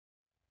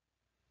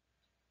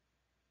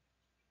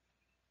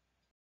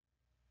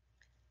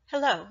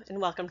Hello and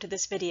welcome to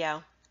this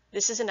video.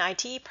 This is an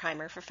ITE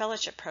primer for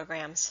fellowship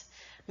programs.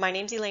 My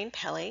name is Elaine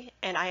Pelley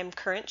and I am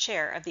current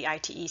chair of the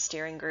ITE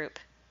steering group.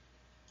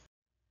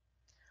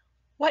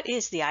 What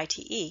is the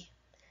ITE?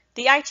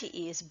 The ITE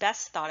is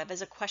best thought of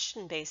as a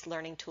question-based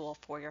learning tool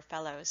for your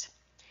fellows.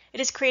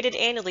 It is created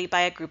annually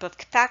by a group of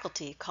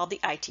faculty called the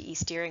ITE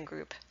steering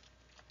group.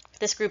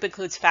 This group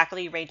includes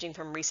faculty ranging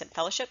from recent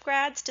fellowship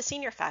grads to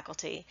senior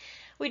faculty.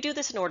 We do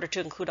this in order to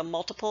include a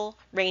multiple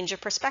range of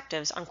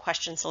perspectives on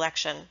question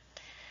selection.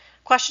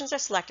 Questions are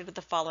selected with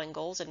the following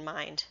goals in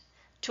mind: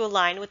 to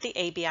align with the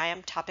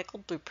ABIM topical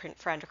blueprint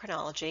for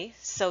endocrinology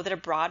so that a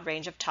broad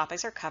range of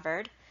topics are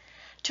covered,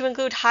 to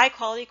include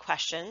high-quality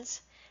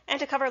questions, and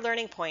to cover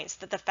learning points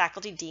that the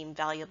faculty deem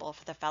valuable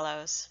for the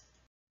fellows.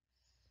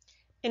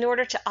 In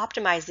order to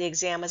optimize the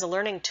exam as a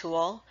learning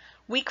tool,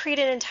 we create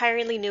an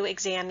entirely new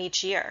exam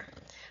each year.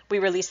 We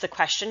release the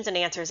questions and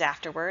answers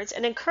afterwards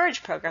and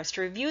encourage programs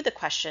to review the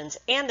questions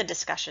and the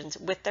discussions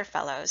with their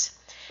fellows.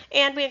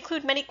 And we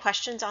include many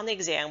questions on the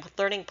exam with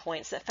learning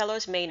points that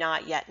fellows may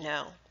not yet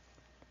know.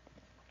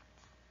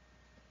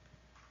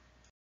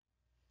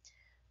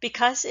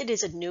 Because it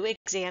is a new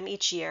exam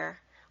each year,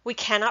 we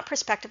cannot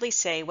prospectively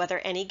say whether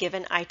any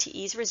given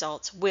ITE's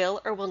results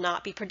will or will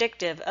not be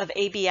predictive of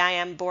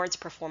ABIM board's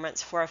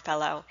performance for a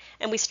fellow,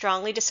 and we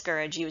strongly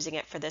discourage using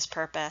it for this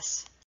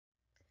purpose.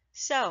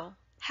 So,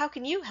 how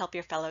can you help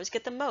your fellows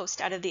get the most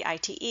out of the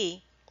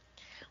ITE?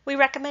 We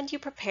recommend you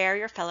prepare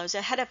your fellows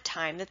ahead of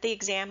time that the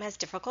exam has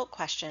difficult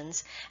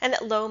questions and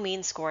that low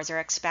mean scores are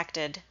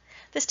expected.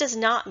 This does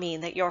not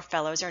mean that your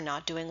fellows are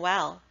not doing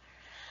well.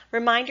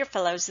 Remind your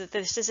fellows that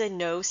this is a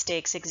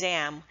no-stakes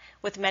exam,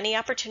 with many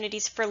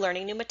opportunities for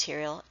learning new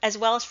material, as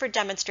well as for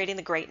demonstrating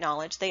the great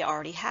knowledge they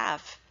already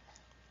have.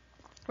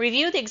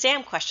 Review the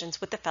exam questions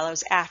with the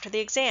fellows after the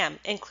exam,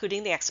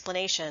 including the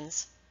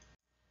explanations.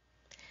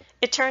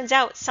 It turns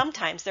out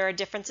sometimes there are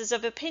differences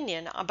of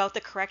opinion about the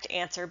correct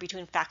answer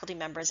between faculty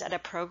members at a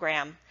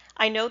program.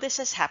 I know this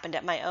has happened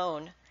at my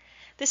own.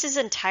 This is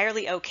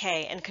entirely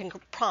okay and can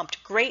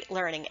prompt great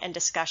learning and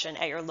discussion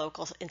at your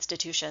local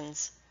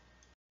institutions.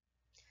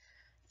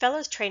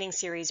 Fellows Training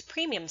Series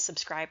Premium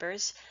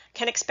subscribers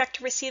can expect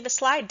to receive a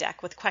slide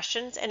deck with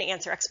questions and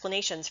answer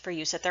explanations for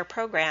use at their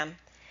program.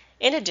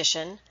 In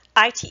addition,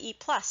 ITE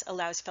Plus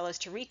allows fellows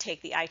to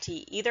retake the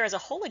ITE either as a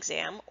whole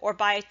exam or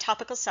by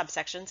topical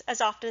subsections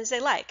as often as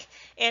they like,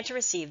 and to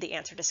receive the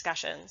answer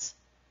discussions.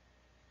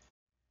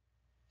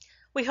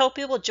 We hope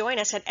you will join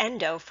us at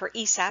Endo for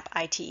ESAP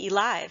ITE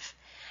Live.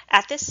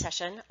 At this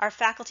session, our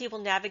faculty will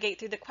navigate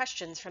through the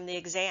questions from the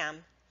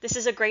exam. This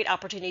is a great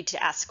opportunity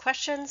to ask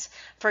questions,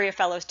 for your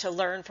fellows to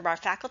learn from our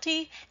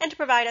faculty, and to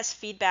provide us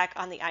feedback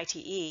on the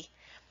ITE.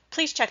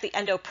 Please check the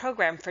Endo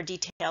program for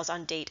details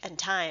on date and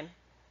time.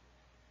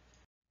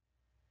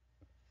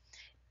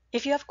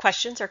 If you have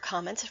questions or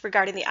comments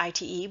regarding the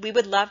ITE, we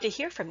would love to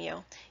hear from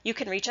you. You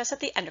can reach us at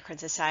the Endocrine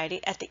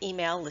Society at the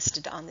email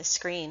listed on this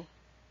screen.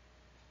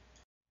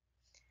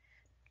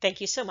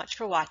 Thank you so much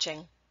for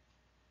watching.